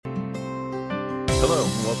Hello,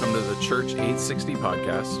 and welcome to the Church 860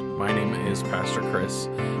 podcast. My name is Pastor Khris,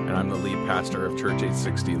 and I'm the lead pastor of Church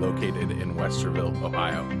 860 located in Westerville,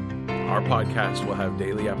 Ohio. Our podcast will have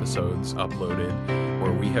daily episodes uploaded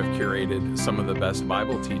where we have curated some of the best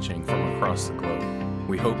Bible teaching from across the globe.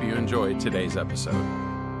 We hope you enjoyed today's episode.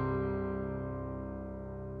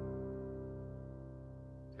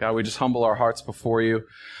 God, we just humble our hearts before you.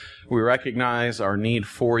 We recognize our need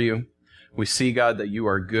for you. We see, God, that you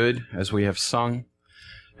are good, as we have sung,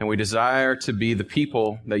 and we desire to be the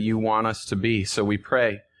people that you want us to be. So we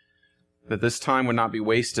pray that this time would not be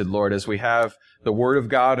wasted, Lord. As we have the Word of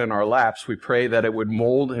God in our laps, we pray that it would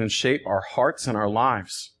mold and shape our hearts and our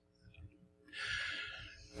lives.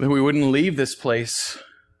 That we wouldn't leave this place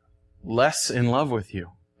less in love with you.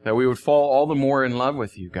 That we would fall all the more in love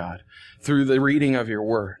with you, God, through the reading of your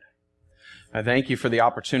Word. I thank you for the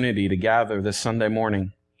opportunity to gather this Sunday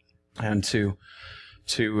morning and to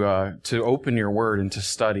open your Word and to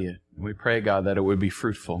study it. We pray, God, that it would be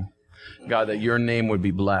fruitful. God, that your name would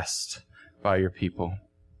be blessed by your people.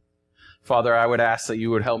 Father, I would ask that you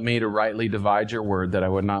would help me to rightly divide your Word, that I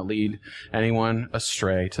would not lead anyone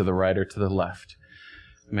astray to the right or to the left.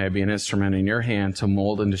 May I be an instrument in your hand to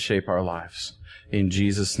mold and to shape our lives. In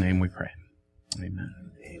Jesus' name we pray. Amen.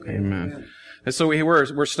 Amen. And so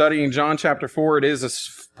we're studying John chapter 4. It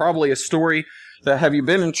is probably a story that, have you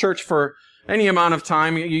been in church for any amount of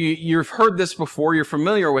time, you've heard this before, you're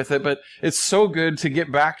familiar with it, but it's so good to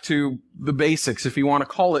get back to the basics, if you want to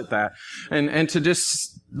call it that, and to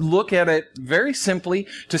just look at it very simply,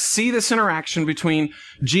 to see this interaction between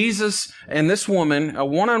Jesus and this woman, a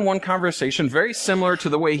one-on-one conversation, very similar to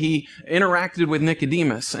the way he interacted with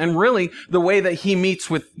Nicodemus, and really the way that he meets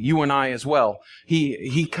with you and I as well.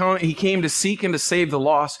 He came to seek and to save the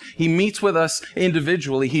lost. He meets with us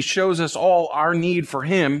individually. He shows us all our need for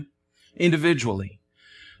him individually.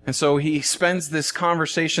 And so he spends this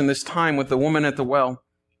conversation, this time with the woman at the well.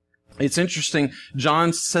 It's interesting,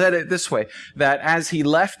 John said it this way, that as he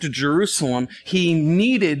left Jerusalem, he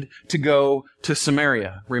needed to go to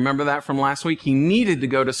Samaria. Remember that from last week? He needed to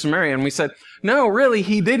go to Samaria. And we said, no, really,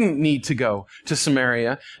 he didn't need to go to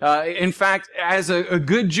Samaria. In fact, as a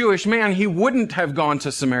good Jewish man, he wouldn't have gone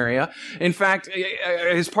to Samaria. In fact,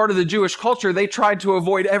 as part of the Jewish culture, they tried to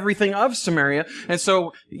avoid everything of Samaria. And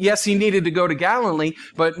so, yes, he needed to go to Galilee,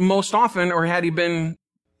 but most often, or had he been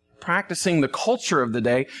practicing the culture of the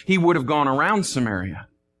day, he would have gone around Samaria.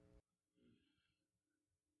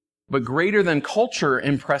 But greater than culture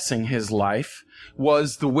impressing his life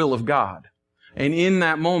was the will of God. And in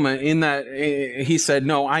that moment, he said,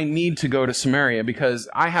 no, I need to go to Samaria because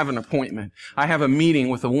I have an appointment. I have a meeting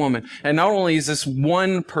with a woman. And not only is this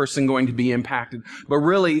one person going to be impacted, but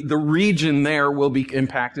really the region there will be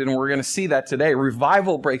impacted. And we're going to see that today.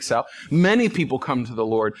 Revival breaks out. Many people come to the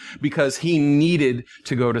Lord because he needed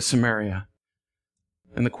to go to Samaria.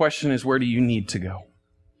 And the question is, where do you need to go?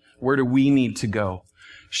 Where do we need to go?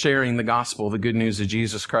 Sharing the gospel, the good news of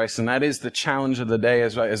Jesus Christ. And that is the challenge of the day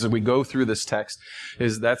as we go through this text,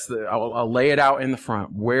 I'll lay it out in the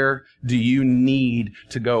front. Where do you need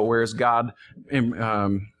to go? Where is God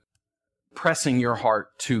pressing your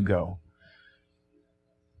heart to go?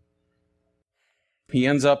 He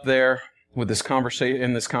ends up there with this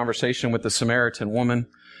conversation with the Samaritan woman.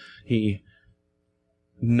 He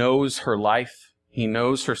knows her life. He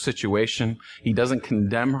knows her situation. He doesn't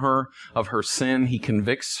condemn her of her sin. He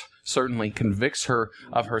certainly convicts her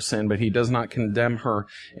of her sin, but he does not condemn her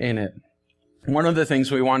in it. One of the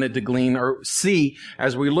things we wanted to glean or see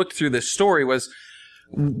as we looked through this story was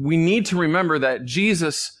we need to remember that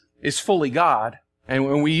Jesus is fully God.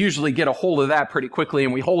 And we usually get a hold of that pretty quickly,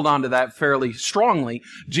 and we hold on to that fairly strongly.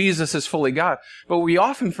 Jesus is fully God. But we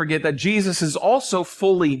often forget that Jesus is also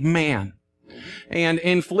fully man. And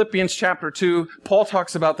in Philippians chapter 2, Paul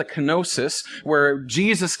talks about the kenosis, where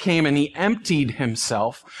Jesus came and he emptied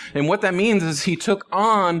himself. And what that means is he took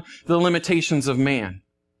on the limitations of man.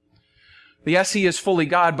 Yes, he is fully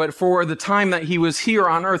God, but for the time that he was here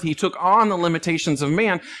on earth, he took on the limitations of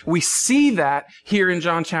man. We see that here in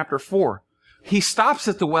John chapter 4. He stops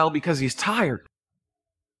at the well because he's tired.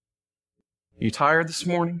 You tired this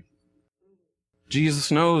morning?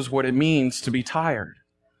 Jesus knows what it means to be tired.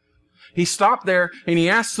 He stopped there and he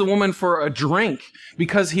asked the woman for a drink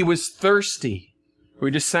because he was thirsty.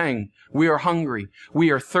 We just sang, we are hungry. We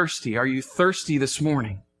are thirsty. Are you thirsty this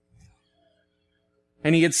morning?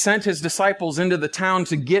 And he had sent his disciples into the town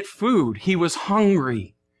to get food. He was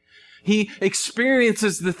hungry. He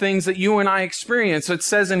experiences the things that you and I experience. It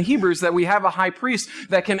says in Hebrews that we have a high priest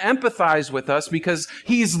that can empathize with us because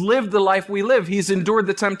he's lived the life we live. He's endured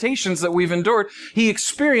the temptations that we've endured. He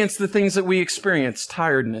experienced the things that we experience: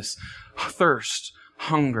 tiredness, thirst,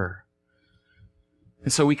 hunger.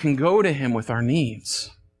 And so we can go to him with our needs.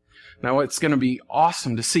 Now, it's going to be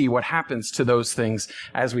awesome to see what happens to those things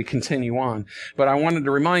as we continue on. But I wanted to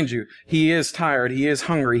remind you, he is tired, he is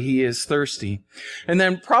hungry, he is thirsty. And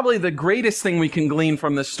then probably the greatest thing we can glean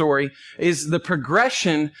from this story is the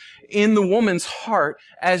progression in the woman's heart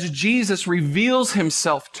as Jesus reveals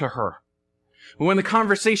himself to her. When the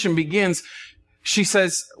conversation begins, she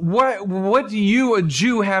says, what do you, a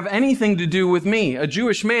Jew, have anything to do with me? A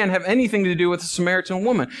Jewish man have anything to do with a Samaritan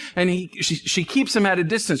woman? And she keeps him at a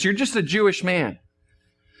distance. You're just a Jewish man.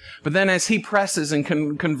 But then as he presses and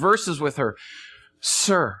converses with her,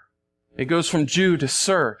 sir, it goes from Jew to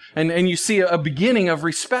sir. And you see a beginning of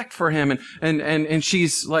respect for him. And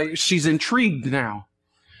she's intrigued now.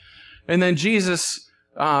 And then Jesus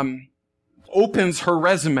opens her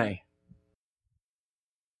resume.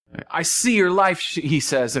 I see your life, he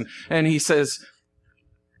says, and he says,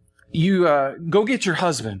 you go get your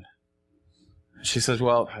husband. She says,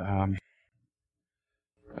 well,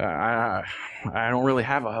 I don't really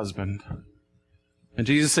have a husband. And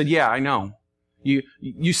Jesus said, yeah, I know.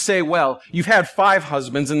 You say, well, you've had 5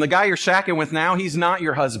 husbands, and the guy you're shacking with now, he's not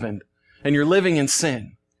your husband, and you're living in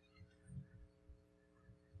sin.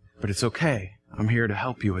 But it's okay. I'm here to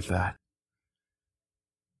help you with that.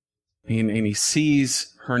 And he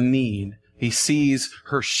sees her need. He sees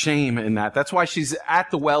her shame in that. That's why she's at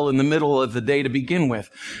the well in the middle of the day to begin with.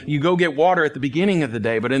 You go get water at the beginning of the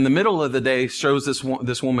day, but in the middle of the day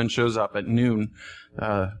this woman shows up at noon,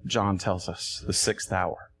 John tells us, the 6th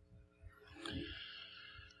hour.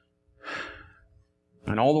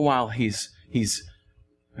 And all the while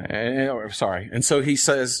And so she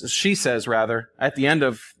says, at the end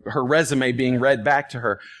of her resume being read back to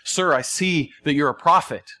her, sir, I see that you're a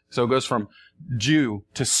prophet. So it goes from Jew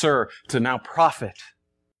to sir to now prophet.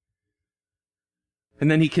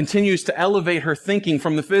 And then he continues to elevate her thinking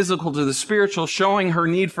from the physical to the spiritual, showing her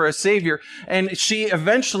need for a savior. And she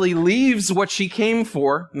eventually leaves what she came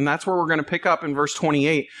for. And that's where we're going to pick up in verse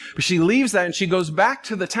 28. But she leaves that and she goes back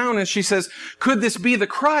to the town and she says, could this be the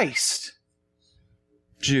Christ?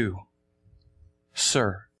 Jew,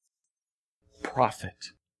 sir, prophet,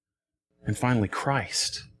 and finally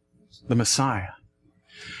Christ, the Messiah.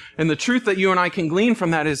 And the truth that you and I can glean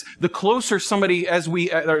from that is the closer somebody,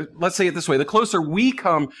 let's say it this way, the closer we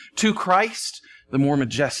come to Christ, the more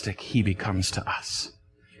majestic he becomes to us.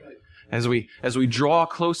 As we draw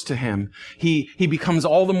close to him, he becomes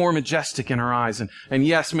all the more majestic in our eyes. And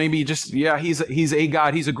yes, maybe he's a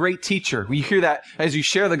God. He's a great teacher. We hear that as you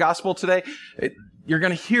share the gospel today. You're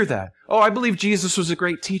going to hear that. Oh, I believe Jesus was a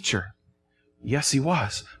great teacher. Yes, he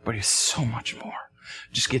was, but he's so much more.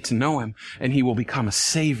 Just get to know him, and he will become a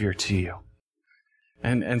savior to you.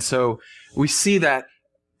 And so we see that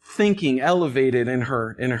thinking elevated in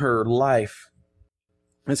her life.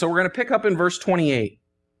 And so we're going to pick up in verse 28,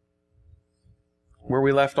 where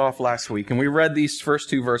we left off last week. And we read these first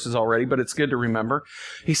 2 verses already, but it's good to remember.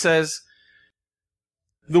 He says,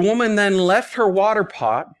 the woman then left her water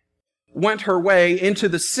pot, went her way into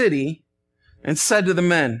the city, and said to the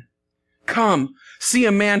men, come, see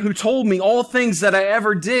a man who told me all things that I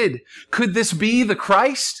ever did. Could this be the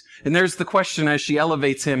Christ? And there's the question as she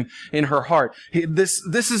elevates him in her heart. This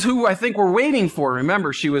is who I think we're waiting for.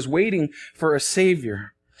 Remember, she was waiting for a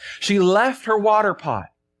savior. She left her water pot.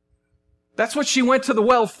 That's what she went to the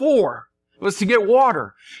well for, was to get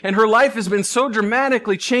water. And her life has been so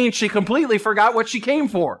dramatically changed, she completely forgot what she came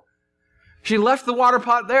for. She left the water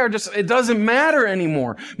pot there. It doesn't matter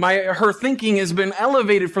anymore. Her thinking has been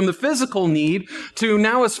elevated from the physical need to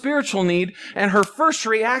now a spiritual need. And her first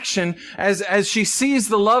reaction as she sees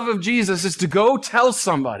the love of Jesus is to go tell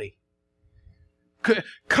somebody.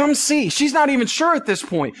 Come see. She's not even sure at this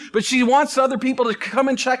point, but she wants other people to come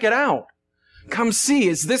and check it out. Come see.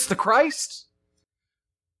 Is this the Christ?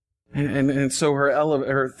 And so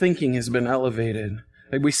her thinking has been elevated.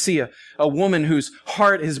 We see a woman whose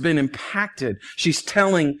heart has been impacted. She's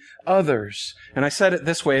telling others. And I said it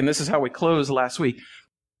this way, and this is how we closed last week.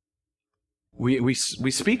 We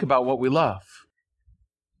speak about what we love.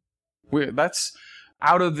 That's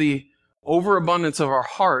out of the overabundance of our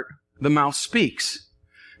heart, the mouth speaks.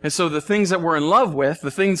 And so the things that we're in love with,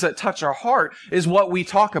 the things that touch our heart, is what we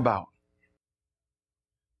talk about.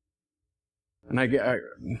 And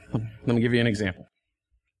let me give you an example.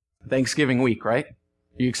 Thanksgiving week, right?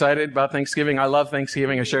 You excited about Thanksgiving? I love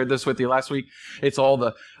Thanksgiving. I shared this with you last week. It's all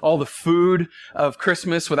the food of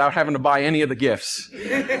Christmas without having to buy any of the gifts.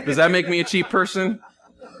 Does that make me a cheap person?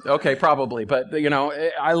 Okay, probably. But,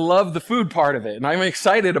 I love the food part of it. And I'm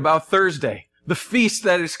excited about Thursday, the feast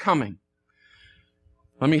that is coming.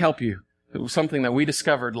 Let me help you. It was something that we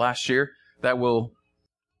discovered last year that will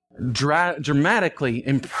dramatically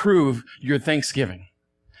improve your Thanksgiving.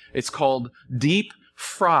 It's called deep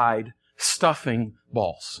fried stuffing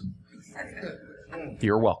balls.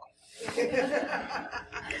 You're welcome.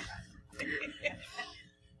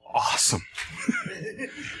 Awesome.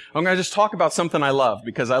 I'm going to just talk about something I love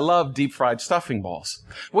because I love deep fried stuffing balls.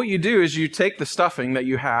 What you do is you take the stuffing that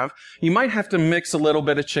you have. You might have to mix a little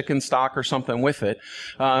bit of chicken stock or something with it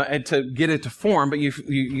and to get it to form, but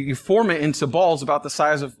you form it into balls about the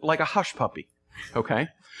size of like a hush puppy. Okay?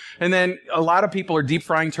 And then a lot of people are deep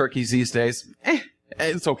frying turkeys these days.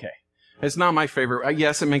 It's okay. It's not my favorite.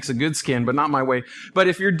 Yes, it makes a good skin, but not my way. But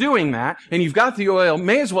if you're doing that and you've got the oil,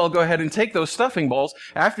 may as well go ahead and take those stuffing balls.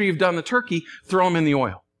 After you've done the turkey, throw them in the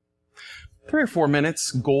oil. 3 or 4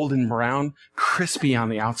 minutes, golden brown, crispy on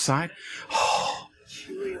the outside. Oh,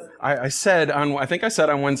 I think I said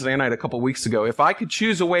on Wednesday night a couple weeks ago, if I could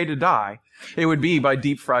choose a way to die, it would be by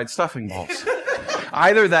deep fried stuffing balls.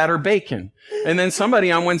 Either that or bacon. And then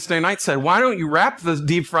somebody on Wednesday night said, why don't you wrap the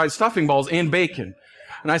deep fried stuffing balls in bacon?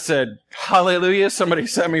 And I said, hallelujah, somebody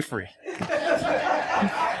set me free.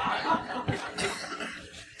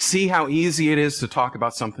 See how easy it is to talk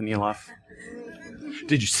about something you love?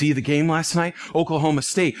 Did you see the game last night? Oklahoma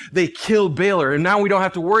State, they killed Baylor, and now we don't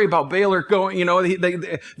have to worry about Baylor going,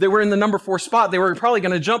 they were in the number 4 spot. They were probably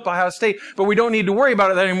going to jump Ohio State, but we don't need to worry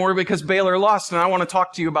about it anymore because Baylor lost, and I want to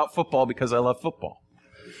talk to you about football because I love football.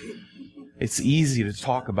 It's easy to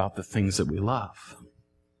talk about the things that we love.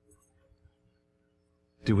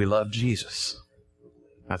 Do we love Jesus?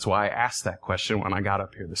 That's why I asked that question when I got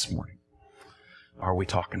up here this morning. Are we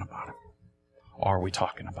talking about him? Are we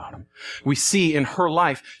talking about him? We see in her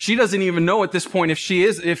life, she doesn't even know at this point if he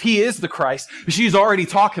is the Christ, but she's already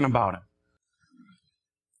talking about him.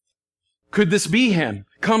 Could this be him?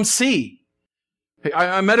 Come see.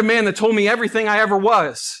 I met a man that told me everything I ever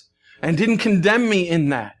was and didn't condemn me in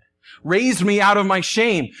that. Raised me out of my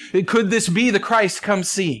shame. Could this be the Christ? Come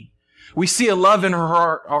see. We see a love in her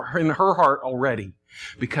heart already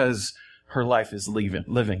because her life is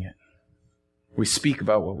living it. We speak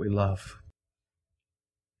about what we love.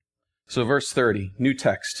 So verse 30, new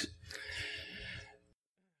text.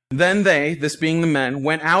 Then they, this being the men,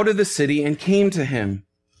 went out of the city and came to him.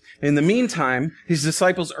 In the meantime, his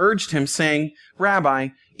disciples urged him, saying, Rabbi,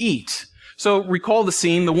 eat. So recall the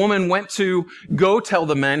scene. The woman went to go tell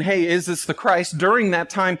the men, hey, is this the Christ? During that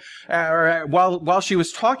time, while she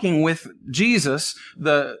was talking with Jesus,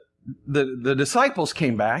 the disciples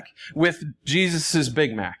came back with Jesus'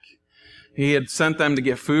 Big Mac. He had sent them to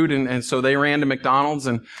get food, and so they ran to McDonald's,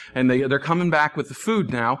 and they're coming back with the food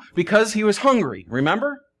now because he was hungry,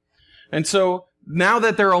 remember? And so now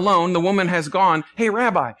that they're alone, the woman has gone, hey,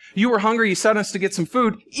 Rabbi, you were hungry, you sent us to get some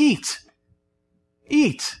food. Eat.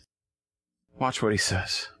 Eat. Watch what he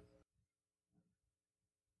says.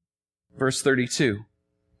 Verse 32.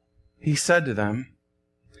 He said to them,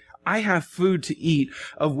 I have food to eat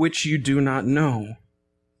of which you do not know.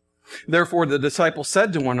 Therefore the disciples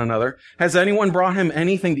said to one another, has anyone brought him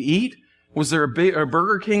anything to eat? Was there a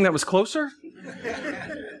Burger King that was closer?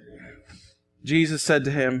 Jesus said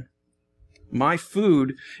to him, my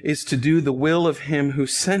food is to do the will of him who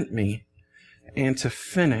sent me and to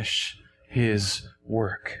finish his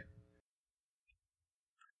work.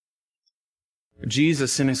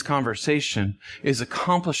 Jesus, in his conversation, is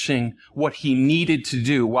accomplishing what he needed to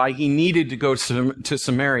do, why he needed to go to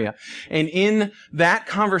Samaria. And in that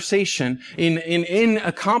conversation, in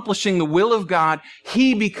accomplishing the will of God,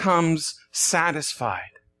 he becomes satisfied.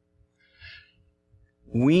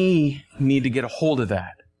 We need to get a hold of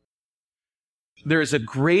that. There is a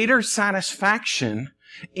greater satisfaction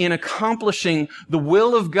in accomplishing the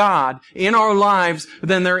will of God in our lives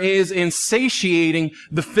than there is in satiating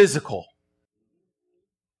the physical.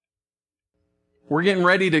 We're getting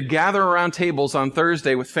ready to gather around tables on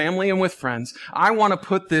Thursday with family and with friends. I want to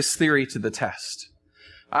put this theory to the test.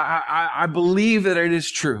 I believe that it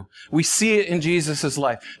is true. We see it in Jesus'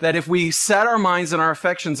 life, that if we set our minds and our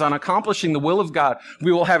affections on accomplishing the will of God,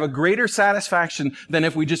 we will have a greater satisfaction than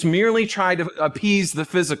if we just merely try to appease the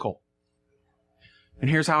physical. And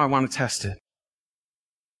here's how I want to test it.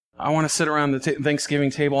 I want to sit around the Thanksgiving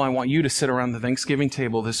table. I want you to sit around the Thanksgiving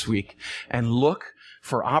table this week and look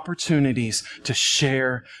for opportunities to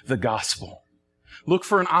share the gospel. Look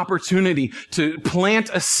for an opportunity to plant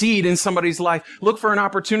a seed in somebody's life. Look for an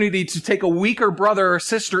opportunity to take a weaker brother or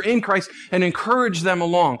sister in Christ and encourage them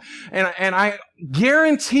along. And I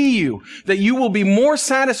guarantee you that you will be more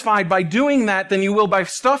satisfied by doing that than you will by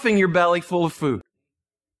stuffing your belly full of food.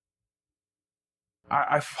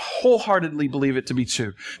 I wholeheartedly believe it to be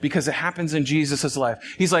true because it happens in Jesus' life.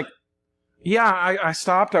 He's like, yeah, I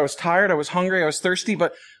stopped. I was tired. I was hungry. I was thirsty,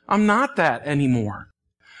 but I'm not that anymore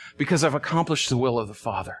because I've accomplished the will of the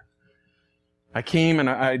Father. I came and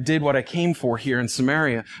I did what I came for here in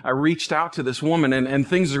Samaria. I reached out to this woman and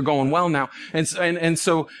things are going well now. And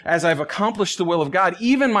so as I've accomplished the will of God,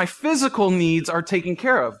 even my physical needs are taken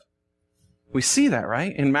care of. We see that,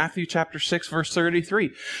 right? In Matthew chapter 6, verse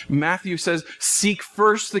 33. Matthew says, seek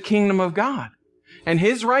first the kingdom of God and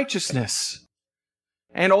His righteousness,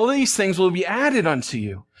 and all these things will be added unto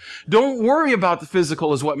you. Don't worry about the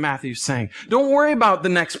physical is what Matthew's saying. Don't worry about the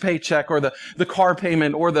next paycheck or the car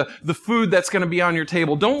payment or the food that's going to be on your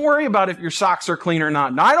table. Don't worry about if your socks are clean or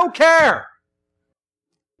not. I don't care.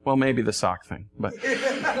 Well, maybe the sock thing, but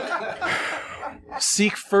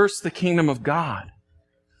seek first the kingdom of God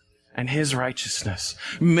and His righteousness.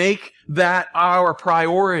 Make that our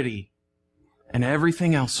priority, and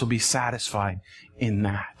everything else will be satisfied in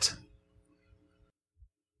that.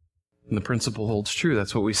 And the principle holds true.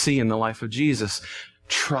 That's what we see in the life of Jesus.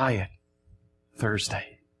 Try it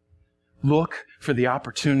Thursday. Look for the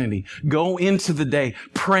opportunity. Go into the day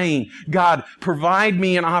praying, God, provide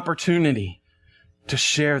me an opportunity to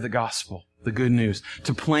share the gospel, the good news,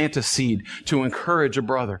 to plant a seed, to encourage a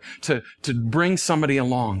brother, to bring somebody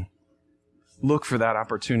along. Look for that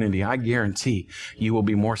opportunity. I guarantee you will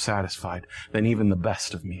be more satisfied than even the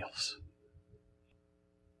best of meals.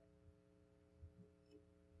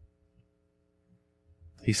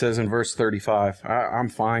 He says in verse 35, I'm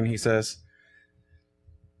fine, he says.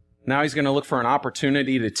 Now he's going to look for an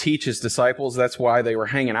opportunity to teach his disciples. That's why they were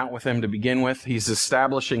hanging out with him to begin with. He's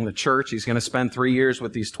establishing the church. He's going to spend 3 years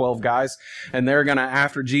with these 12 guys. And they're going to,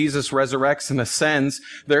 after Jesus resurrects and ascends,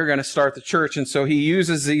 they're going to start the church. And so he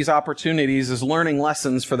uses these opportunities as learning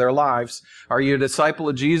lessons for their lives. Are you a disciple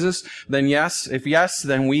of Jesus? Then yes. If yes,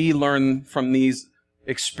 then we learn from these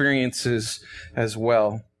experiences as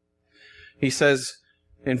well. He says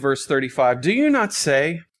in verse 35, do you not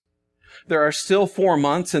say, there are still 4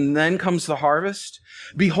 months, and then comes the harvest?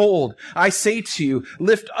 Behold, I say to you,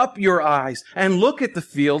 lift up your eyes and look at the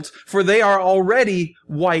fields, for they are already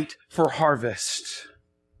white for harvest.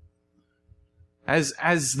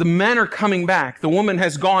 As the men are coming back, the woman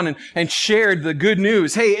has gone and shared the good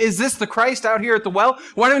news. Hey, is this the Christ out here at the well?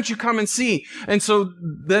 Why don't you come and see? And so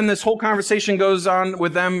then this whole conversation goes on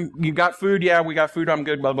with them. You got food? Yeah, we got food. I'm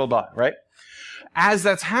good, blah, blah, blah, right? As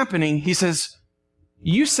that's happening, he says,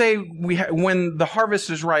 you say when the harvest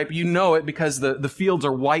is ripe, you know it because the fields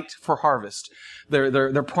are white for harvest.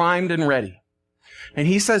 They're primed and ready. And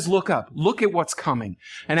he says, look up. Look at what's coming.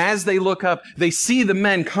 And as they look up, they see the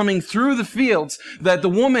men coming through the fields that the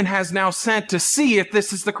woman has now sent to see if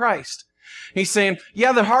this is the Christ. He's saying,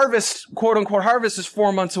 yeah, the harvest, quote unquote, harvest is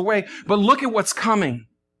 4 months away, but look at what's coming.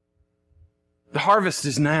 The harvest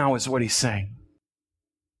is now, is what he's saying.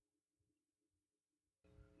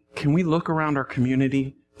 Can we look around our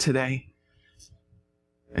community today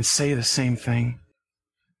and say the same thing?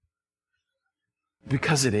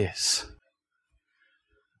 Because it is.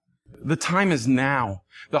 The time is now.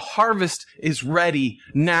 The harvest is ready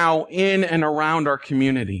now in and around our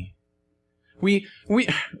community.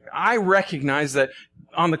 I recognize that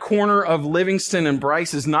on the corner of Livingston and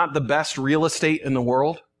Bryce is not the best real estate in the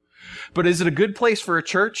world. But is it a good place for a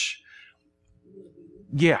church?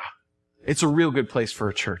 Yeah. It's a real good place for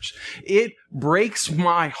a church. It breaks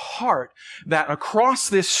my heart that across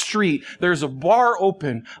this street, there's a bar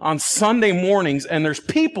open on Sunday mornings and there's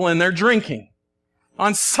people in there drinking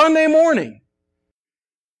on Sunday morning.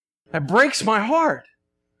 That breaks my heart.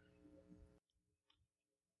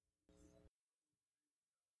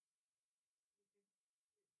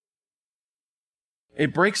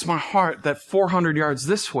 It breaks my heart that 400 yards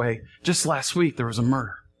this way, just last week, there was a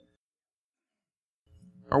murder.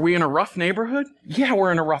 Are we in a rough neighborhood? Yeah,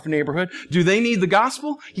 we're in a rough neighborhood. Do they need the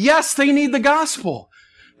gospel? Yes, they need the gospel.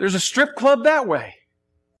 There's a strip club that way.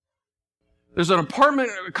 There's an apartment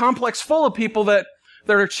complex full of people that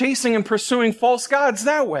are chasing and pursuing false gods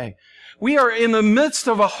that way. We are in the midst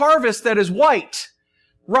of a harvest that is white,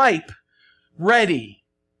 ripe, ready.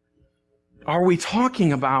 Are we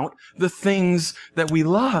talking about the things that we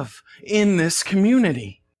love in this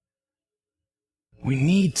community? We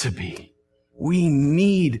need to be. We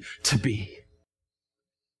need to be.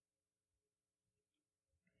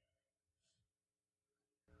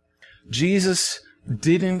 Jesus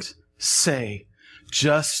didn't say,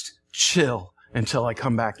 just chill until I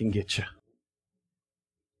come back and get you.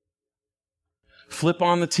 Flip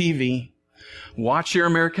on the TV, watch your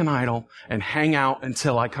American Idol, and hang out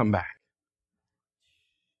until I come back.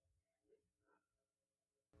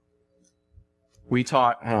 We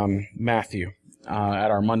taught Matthew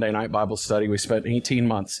at our Monday night Bible study. We spent 18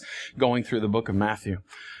 months going through the book of Matthew.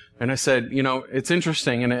 And I said, it's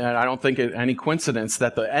interesting, and I don't think it any coincidence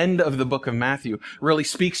that the end of the book of Matthew really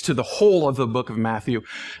speaks to the whole of the book of Matthew.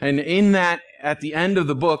 And in that, at the end of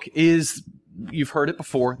the book is, you've heard it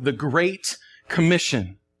before, the Great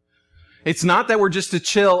Commission. It's not that we're just to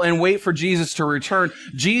chill and wait for Jesus to return.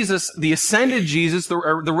 Jesus, the ascended Jesus, the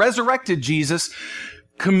resurrected Jesus,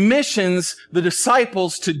 commissions the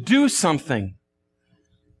disciples to do something.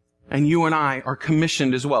 And you and I are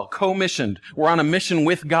commissioned as well. Co-missioned. We're on a mission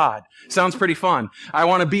with God. Sounds pretty fun. I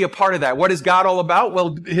want to be a part of that. What is God all about?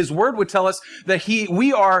 Well, His Word would tell us that He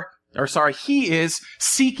is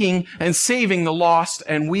seeking and saving the lost,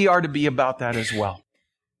 and we are to be about that as well.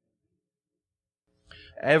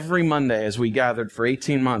 Every Monday as we gathered for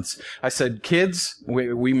 18 months, I said, kids,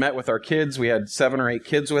 we met with our kids. We had 7 or 8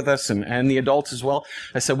 kids with us and the adults as well.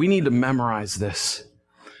 I said, we need to memorize this.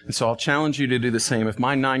 And so I'll challenge you to do the same. If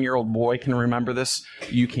my 9-year-old boy can remember this,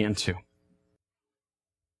 you can too.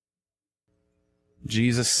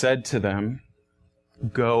 Jesus said to them,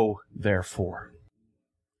 go therefore.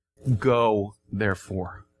 Go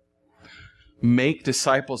therefore. Make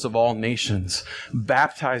disciples of all nations,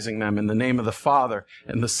 baptizing them in the name of the Father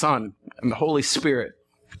and the Son and the Holy Spirit,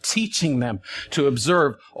 teaching them to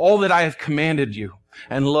observe all that I have commanded you.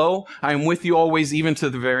 And lo, I am with you always, even to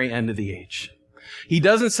the very end of the age. He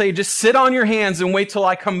doesn't say, just sit on your hands and wait till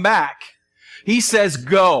I come back. He says,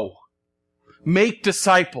 go. Make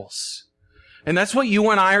disciples. And that's what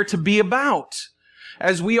you and I are to be about.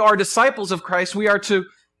 As we are disciples of Christ, we are to,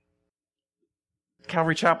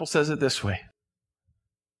 Calvary Chapel says it this way,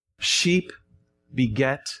 sheep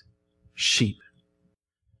beget sheep.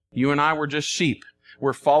 You and I were just sheep.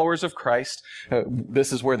 We're followers of Christ.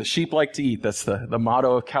 This is where the sheep like to eat. That's the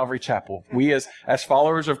motto of Calvary Chapel. We as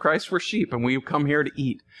followers of Christ, we're sheep, and we come here to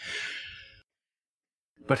eat.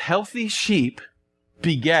 But healthy sheep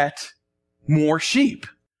beget more sheep.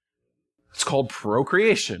 It's called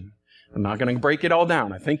procreation. I'm not going to break it all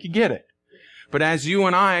down. I think you get it. But as you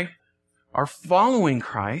and I are following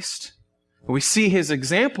Christ, we see His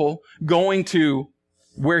example going to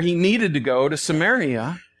where He needed to go, to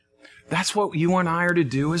Samaria. That's what you and I are to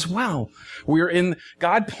do as well.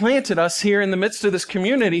 God planted us here in the midst of this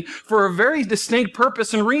community for a very distinct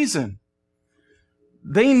purpose and reason.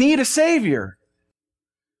 They need a Savior.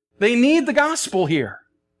 They need the gospel here.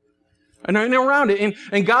 And around it.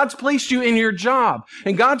 And God's placed you in your job.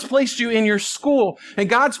 And God's placed you in your school. And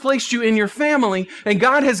God's placed you in your family. And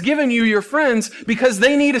God has given you your friends because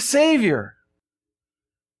they need a Savior.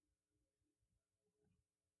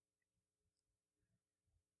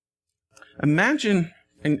 Imagine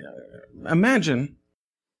if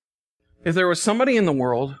there was somebody in the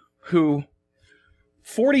world who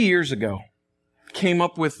 40 years ago came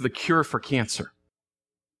up with the cure for cancer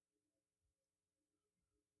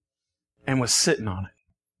and was sitting on it.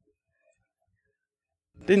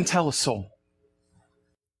 Didn't tell a soul.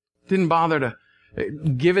 Didn't bother to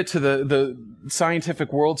give it to the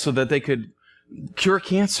scientific world so that they could cure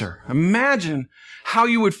cancer. Imagine how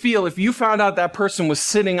you would feel if you found out that person was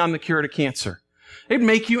sitting on the cure to cancer. It'd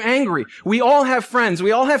make you angry. We all have friends.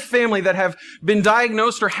 We all have family that have been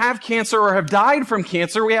diagnosed or have cancer or have died from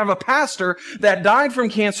cancer. We have a pastor that died from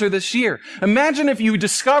cancer this year. Imagine if you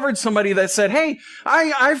discovered somebody that said, hey,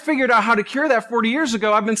 I figured out how to cure that 40 years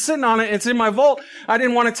ago. I've been sitting on it. It's in my vault. I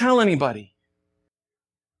didn't want to tell anybody.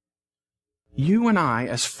 You and I,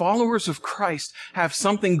 as followers of Christ, have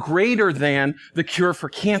something greater than the cure for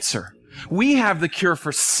cancer. We have the cure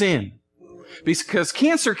for sin. Because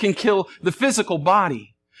cancer can kill the physical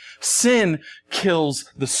body. Sin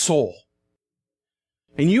kills the soul.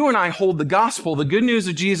 And you and I hold the gospel, the good news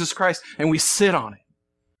of Jesus Christ, and we sit on it.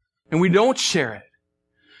 And we don't share it.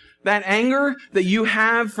 That anger that you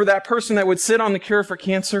have for that person that would sit on the cure for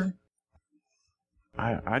cancer,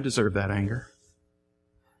 I deserve that anger.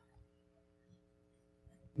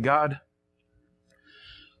 God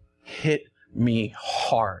hit me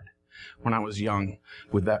hard when I was young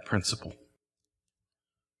with that principle.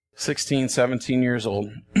 16, 17 years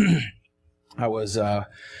old, I was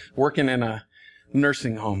working in a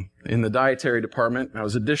nursing home in the dietary department. I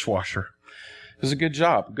was a dishwasher. It was a good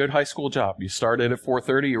job, a good high school job. You started at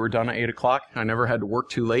 4:30, you were done at 8 o'clock. I never had to work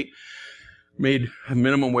too late. Made a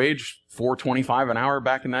minimum wage, $4.25 an hour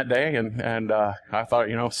back in that day. And I thought,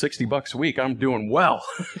 $60 a week, I'm doing well.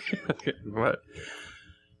 But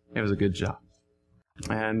it was a good job.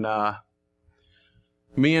 And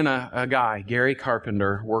me and a guy, Gary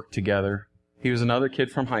Carpenter, worked together. He was another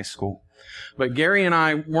kid from high school. But Gary and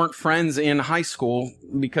I weren't friends in high school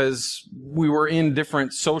because we were in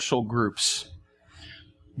different social groups.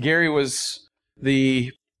 Gary was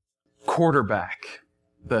the quarterback,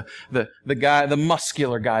 the guy, the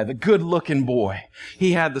muscular guy, the good-looking boy.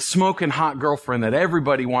 He had the smoking hot girlfriend that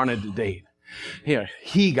everybody wanted to date.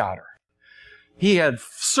 He got her. He had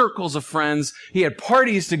circles of friends. He had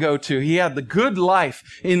parties to go to. He had the good life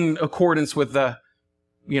in accordance with the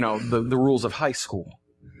rules of high school.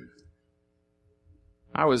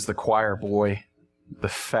 I was the choir boy, the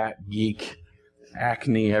fat geek,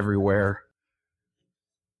 acne everywhere.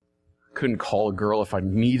 Couldn't call a girl if I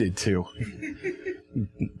needed to.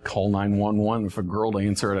 Call 911 if a girl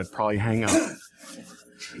answered, I'd probably hang up.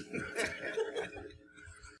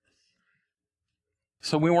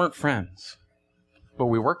 So we weren't friends, but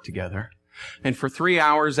we worked together. And for 3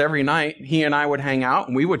 hours every night, he and I would hang out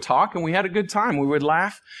and we would talk and we had a good time. We would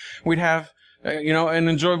laugh. We'd have, an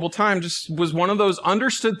enjoyable time. Just was one of those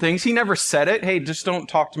understood things. He never said it. Hey, just don't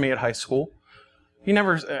talk to me at high school.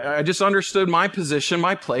 I just understood my position,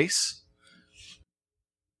 my place.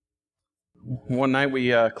 One night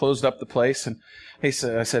we closed up the place and I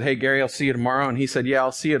said, hey, Gary, I'll see you tomorrow. And he said, yeah,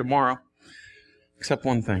 I'll see you tomorrow. Except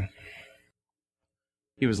one thing.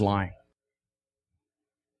 He was lying.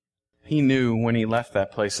 He knew when he left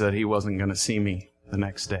that place that he wasn't going to see me the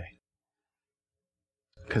next day.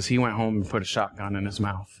 Because he went home and put a shotgun in his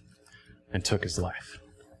mouth and took his life.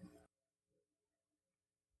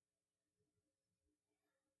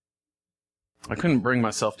 I couldn't bring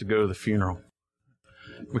myself to go to the funeral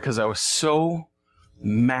because I was so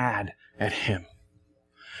mad at him.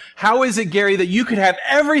 How is it, Gary, that you could have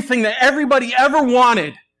everything that everybody ever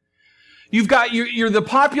wanted? You're the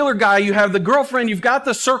popular guy, you have the girlfriend, you've got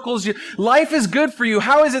the circles, life is good for you.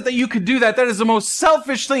 How is it that you could do that? That is the most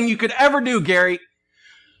selfish thing you could ever do, Gary.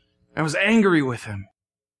 I was angry with him.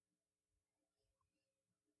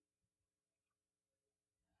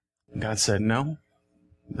 God said, no,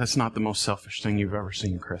 that's not the most selfish thing you've ever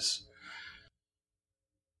seen, Khris.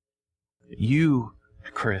 You,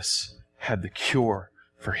 Khris, had the cure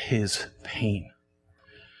for his pain.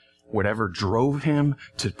 Whatever drove him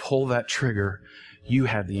to pull that trigger, you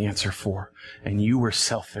had the answer for, and you were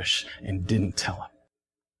selfish and didn't tell him.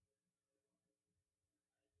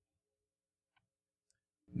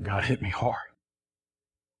 God hit me hard.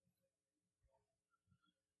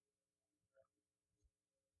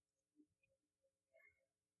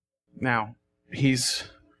 Now, he's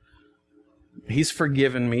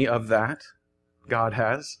forgiven me of that. God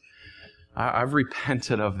has. I've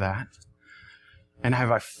repented of that. And have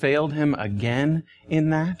I failed him again in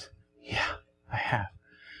that? Yeah, I have.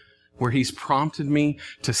 Where he's prompted me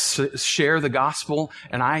to share the gospel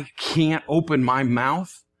and I can't open my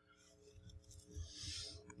mouth?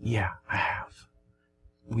 Yeah, I have.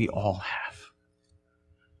 We all have.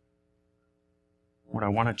 What I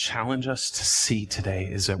want to challenge us to see today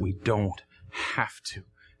is that we don't have to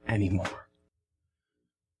anymore.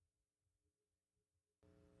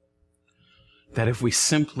 That if we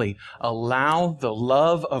simply allow the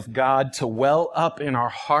love of God to well up in our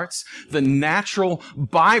hearts, the natural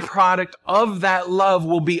byproduct of that love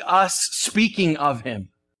will be us speaking of him.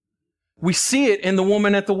 We see it in the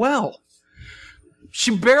woman at the well.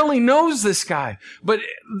 She barely knows this guy, but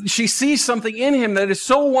she sees something in him that is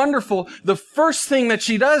so wonderful. The first thing that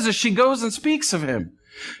she does is she goes and speaks of him.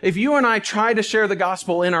 If you and I try to share the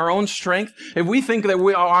gospel in our own strength, if we think that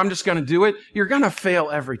I'm just going to do it, you're going to fail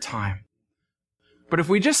every time. But if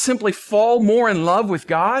we just simply fall more in love with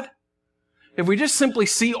God, if we just simply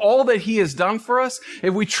see all that he has done for us,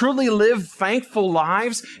 if we truly live thankful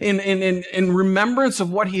lives in remembrance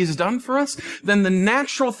of what he has done for us, then the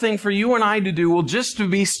natural thing for you and I to do will just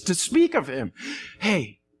be to speak of him.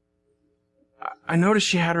 Hey, I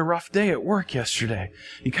noticed you had a rough day at work yesterday.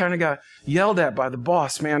 You kind of got yelled at by the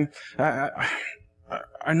boss, man.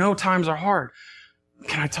 I know times are hard.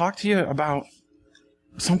 Can I talk to you about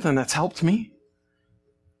something that's helped me?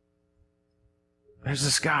 There's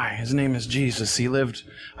this guy, his name is Jesus. He lived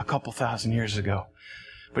a couple thousand years ago,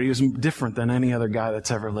 but he was different than any other guy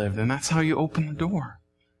that's ever lived. And that's how you open the door.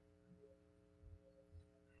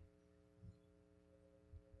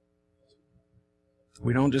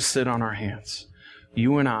 We don't just sit on our hands.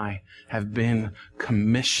 You and I have been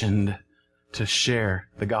commissioned to share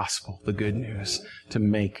the gospel, the good news, to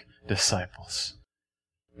make disciples.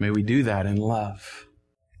 May we do that in love.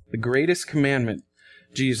 The greatest commandment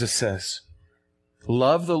Jesus says,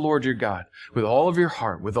 love the Lord your God with all of your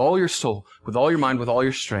heart, with all your soul, with all your mind, with all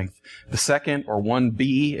your strength. The second, or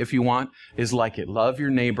 1B if you want, is like it. Love your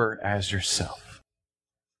neighbor as yourself.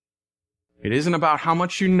 It isn't about how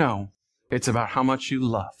much you know. It's about how much you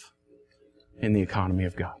love in the economy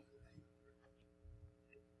of God.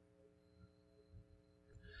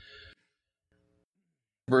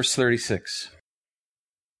 Verse 36.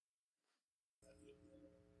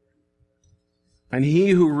 And he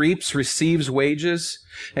who reaps receives wages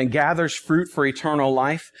and gathers fruit for eternal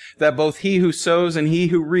life, that both he who sows and he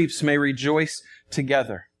who reaps may rejoice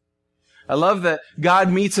together. I love that God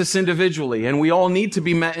meets us individually, and we all need to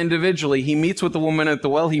be met individually. He meets with the woman at the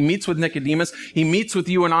well. He meets with Nicodemus. He meets with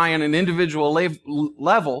you and I on an individual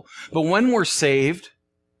level. But when we're saved,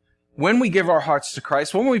 when we give our hearts to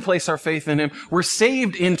Christ, when we place our faith in Him, we're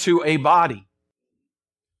saved into a body.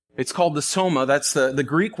 It's called the soma. That's the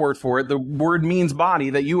Greek word for it. The word means body,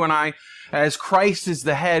 that you and I, as Christ is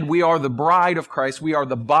the head, we are the bride of Christ. We are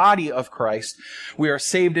the body of Christ. We are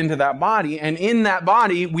saved into that body. And in that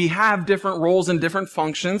body, we have different roles and different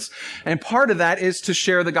functions. And part of that is to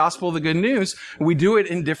share the gospel, the good news. We do it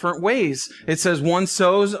in different ways. It says one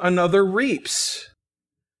sows, another reaps.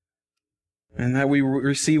 And that we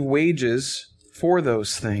receive wages for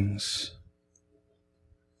those things.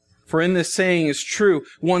 For in this saying is true,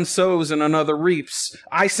 one sows and another reaps.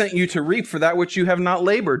 I sent you to reap for that which you have not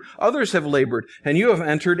labored. Others have labored, and you have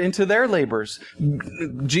entered into their labors.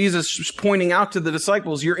 Jesus is pointing out to the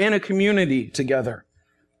disciples, you're in a community together.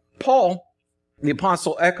 Paul, the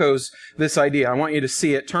apostle, echoes this idea. I want you to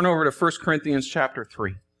see it. Turn over to 1 Corinthians chapter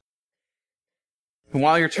 3. And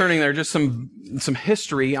while you're turning there, just some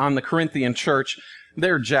history on the Corinthian church.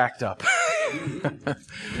 They're jacked up.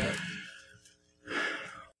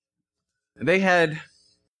 They had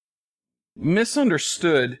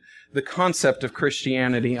misunderstood the concept of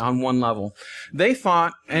Christianity on one level. They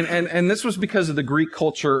thought, and this was because of the Greek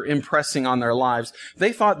culture impressing on their lives,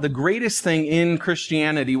 they thought the greatest thing in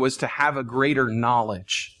Christianity was to have a greater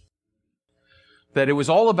knowledge. That it was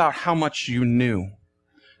all about how much you knew.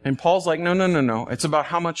 And Paul's like, no. It's about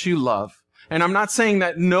how much you love. And I'm not saying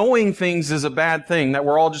that knowing things is a bad thing, that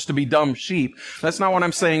we're all just to be dumb sheep. That's not what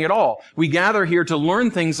I'm saying at all. We gather here to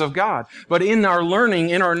learn things of God. But in our learning,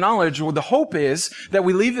 in our knowledge, the hope is that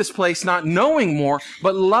we leave this place not knowing more,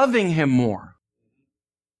 but loving Him more.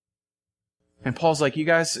 And Paul's like, you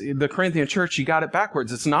guys, the Corinthian church, you got it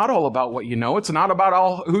backwards. It's not all about what you know. It's not about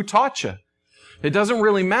all who taught you. It doesn't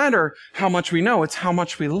really matter how much we know. It's how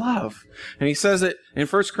much we love. And he says it in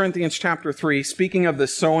 1 Corinthians chapter 3, speaking of the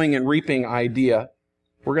sowing and reaping idea.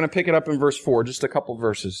 We're going to pick it up in verse 4, just a couple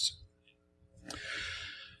verses.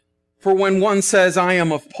 For when one says, I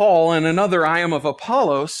am of Paul, and another, I am of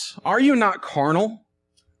Apollos, are you not carnal?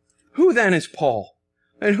 Who then is Paul?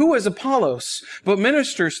 And who is Apollos? But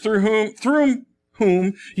ministers through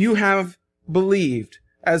whom you have believed,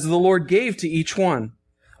 as the Lord gave to each one.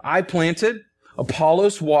 I planted,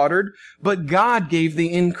 Apollos watered, but God gave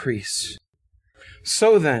the increase.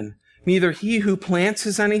 So then, neither he who plants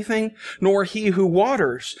is anything, nor he who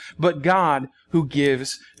waters, but God who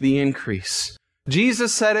gives the increase.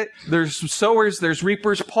 Jesus said it, there's sowers, there's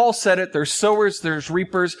reapers. Paul said it, there's sowers, there's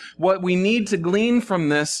reapers. What we need to glean from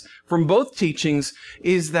this, from both teachings,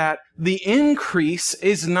 is that the increase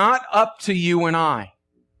is not up to you and I.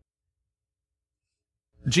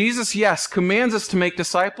 Jesus, yes, commands us to make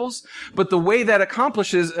disciples, but the way that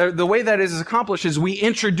is accomplished is we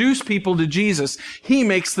introduce people to Jesus. He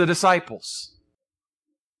makes the disciples.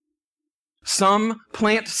 Some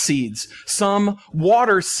plant seeds, some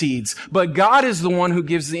water seeds, but God is the one who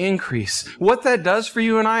gives the increase. What that does for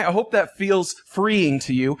you and I hope that feels freeing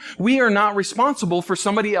to you. We are not responsible for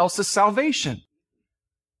somebody else's salvation.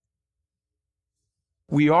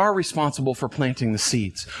 We are responsible for planting the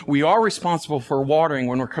seeds. We are responsible for watering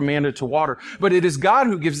when we're commanded to water. But it is God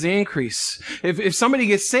who gives the increase. If somebody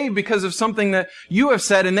gets saved because of something that you have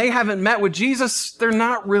said and they haven't met with Jesus, they're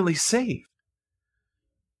not really saved.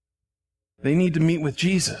 They need to meet with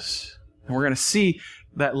Jesus. And we're going to see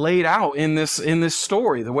that laid out in this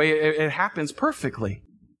story, the way it happens perfectly.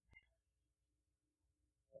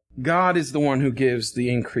 God is the one who gives the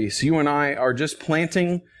increase. You and I are just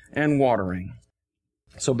planting and watering.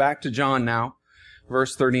 So back to John now,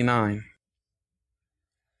 verse 39.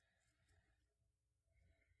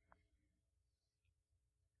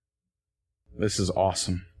 This is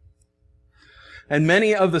awesome. And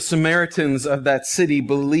many of the Samaritans of that city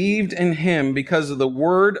believed in him because of the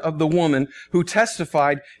word of the woman who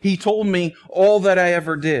testified, he told me all that I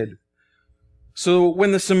ever did. So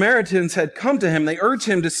when the Samaritans had come to him, they urged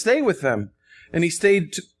him to stay with them. And he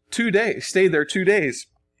stayed stayed there 2 days.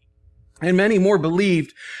 And many more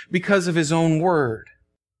believed because of his own word.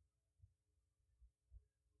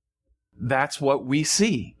 That's what we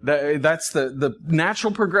see. That's the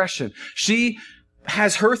natural progression. She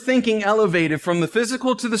has her thinking elevated from the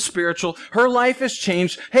physical to the spiritual. Her life has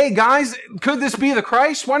changed. Hey guys, could this be the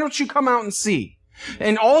Christ? Why don't you come out and see?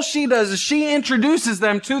 And all she does is she introduces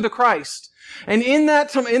them to the Christ. And in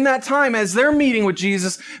that time, as they're meeting with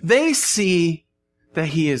Jesus, they see that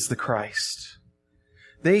he is the Christ.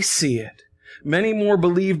 They see it. Many more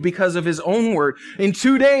believed because of his own word. In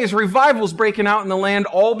 2 days, revival's breaking out in the land,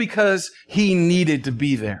 all because he needed to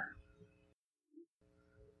be there.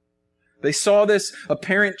 They saw this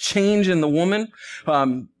apparent change in the woman.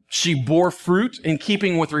 She bore fruit in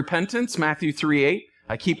keeping with repentance, Matthew 3:8.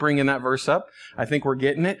 I keep bringing that verse up. I think we're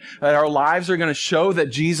getting it. That our lives are going to show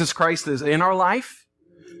that Jesus Christ is in our life.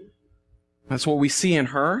 That's what we see in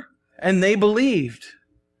her. And they believed.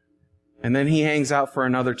 And then he hangs out for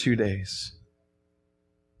another 2 days.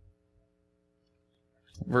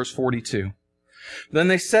 Verse 42. Then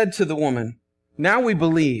they said to the woman, now we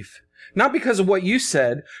believe, not because of what you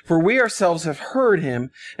said, for we ourselves have heard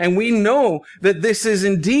him, and we know that this is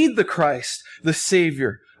indeed the Christ, the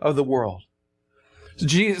Savior of the world.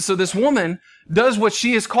 So this woman does what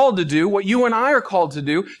she is called to do, what you and I are called to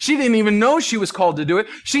do. She didn't even know she was called to do it.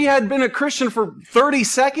 She had been a Christian for 30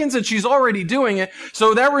 seconds and she's already doing it.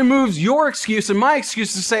 So that removes your excuse and my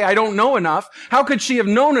excuse to say, I don't know enough. How could she have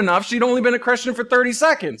known enough? She'd only been a Christian for 30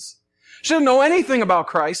 seconds. She didn't know anything about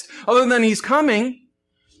Christ other than he's coming.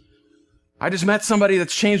 I just met somebody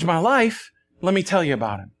that's changed my life. Let me tell you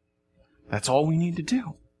about him. That's all we need to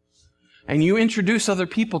do. And you introduce other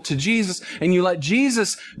people to Jesus, and you let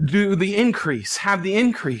Jesus do the increase, have the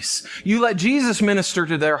increase. You let Jesus minister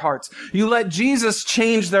to their hearts. You let Jesus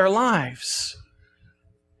change their lives.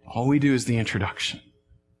 All we do is the introduction.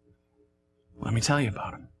 Let me tell you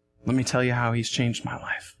about him. Let me tell you how he's changed my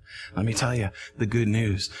life. Let me tell you the good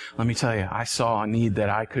news. Let me tell you, I saw a need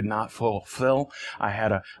that I could not fulfill.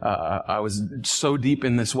 I was so deep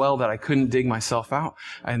in this well that I couldn't dig myself out.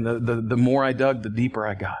 And the more I dug, the deeper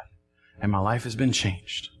I got. And my life has been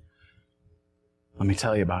changed. Let me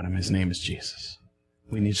tell you about him. His name is Jesus.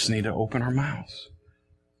 We just need to open our mouths.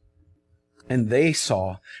 And they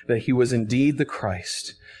saw that he was indeed the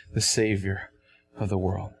Christ, the Savior of the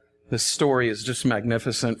world. This story is just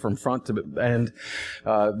magnificent from front to end.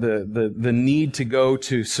 The need to go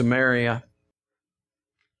to Samaria.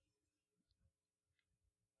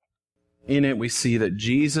 In it, we see that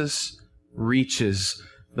Jesus reaches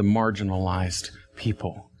the marginalized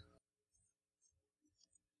people.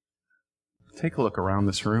 Take a look around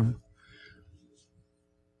this room.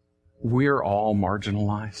 We're all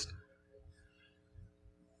marginalized.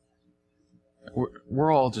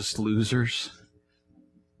 We're all just losers.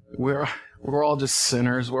 We're all just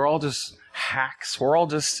sinners. We're all just hacks. We're all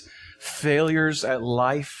just failures at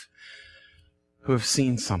life who have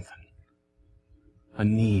seen something, a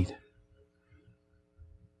need.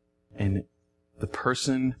 And the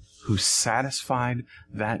person who satisfied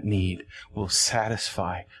that need will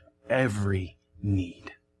satisfy every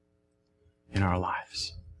need in our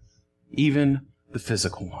lives, even the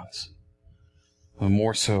physical ones, but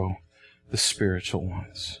more so the spiritual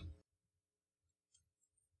ones.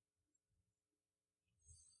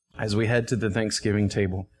 As we head to the Thanksgiving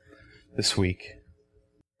table this week,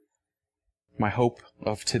 my hope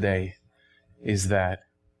of today is that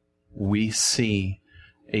we see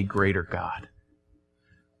a greater God,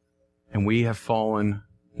 and we have fallen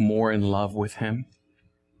more in love with him.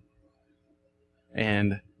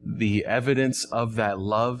 And the evidence of that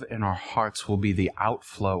love in our hearts will be the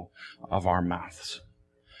outflow of our mouths.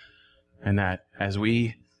 And that as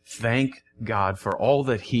we thank God for all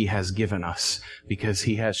that he has given us, because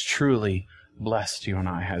he has truly blessed you and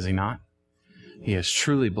I, has he not? He has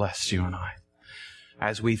truly blessed you and I.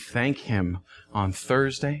 As we thank him on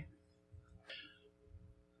Thursday,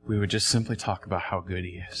 we would just simply talk about how good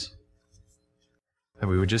he is. That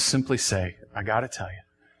we would just simply say, I got to tell you,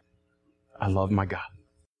 I love my God.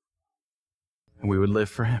 And we would live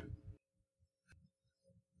for him.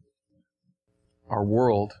 Our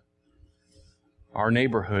world, our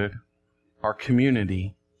neighborhood, our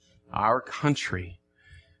community, our country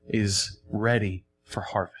is ready for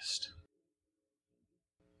harvest.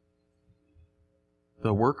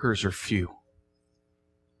 The workers are few.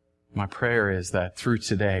 My prayer is that through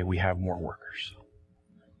today we have more workers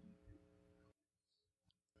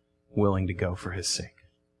willing to go for his sake.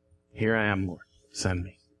 Here I am, Lord. Send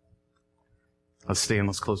me. Let's stay and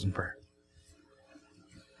let's close in prayer.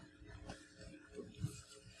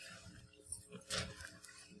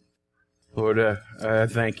 Lord, I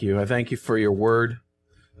thank you. I thank you for your word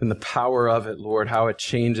and the power of it, Lord, how it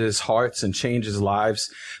changes hearts and changes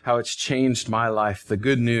lives, how it's changed my life. The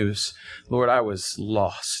good news, Lord, I was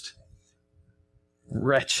lost,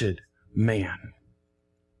 wretched man.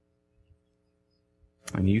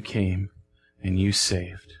 And you came and you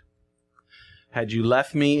saved. Had you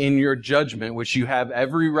left me in your judgment, which you have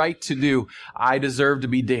every right to do, I deserve to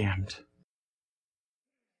be damned.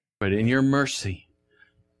 But in your mercy,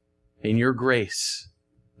 in your grace,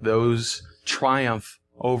 those triumph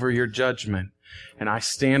over your judgment, and I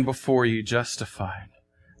stand before you justified.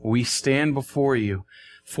 We stand before you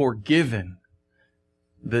forgiven.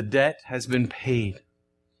 The debt has been paid.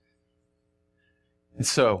 And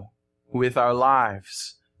so, with our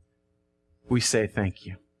lives, we say thank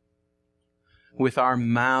you. With our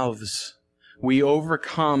mouths, we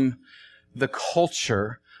overcome the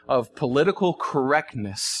culture of political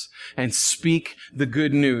correctness and speak the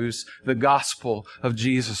good news, the gospel of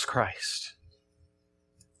Jesus Christ.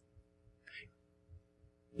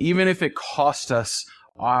 Even if it cost us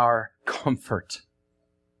our comfort,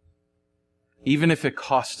 even if it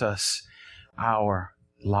cost us our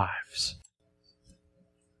lives.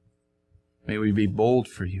 May we be bold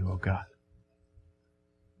for you, O God.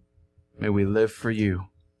 May we live for you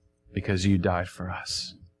because you died for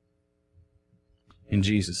us. In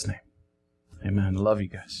Jesus' name, amen. Love you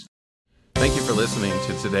guys. Thank you for listening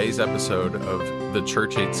to today's episode of the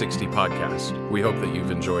Church 860 podcast. We hope that you've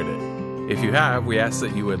enjoyed it. If you have, we ask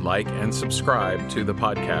that you would like and subscribe to the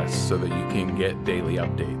podcast so that you can get daily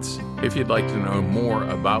updates. If you'd like to know more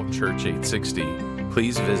about Church 860,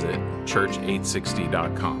 please visit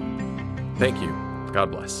church860.com. Thank you.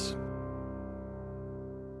 God bless.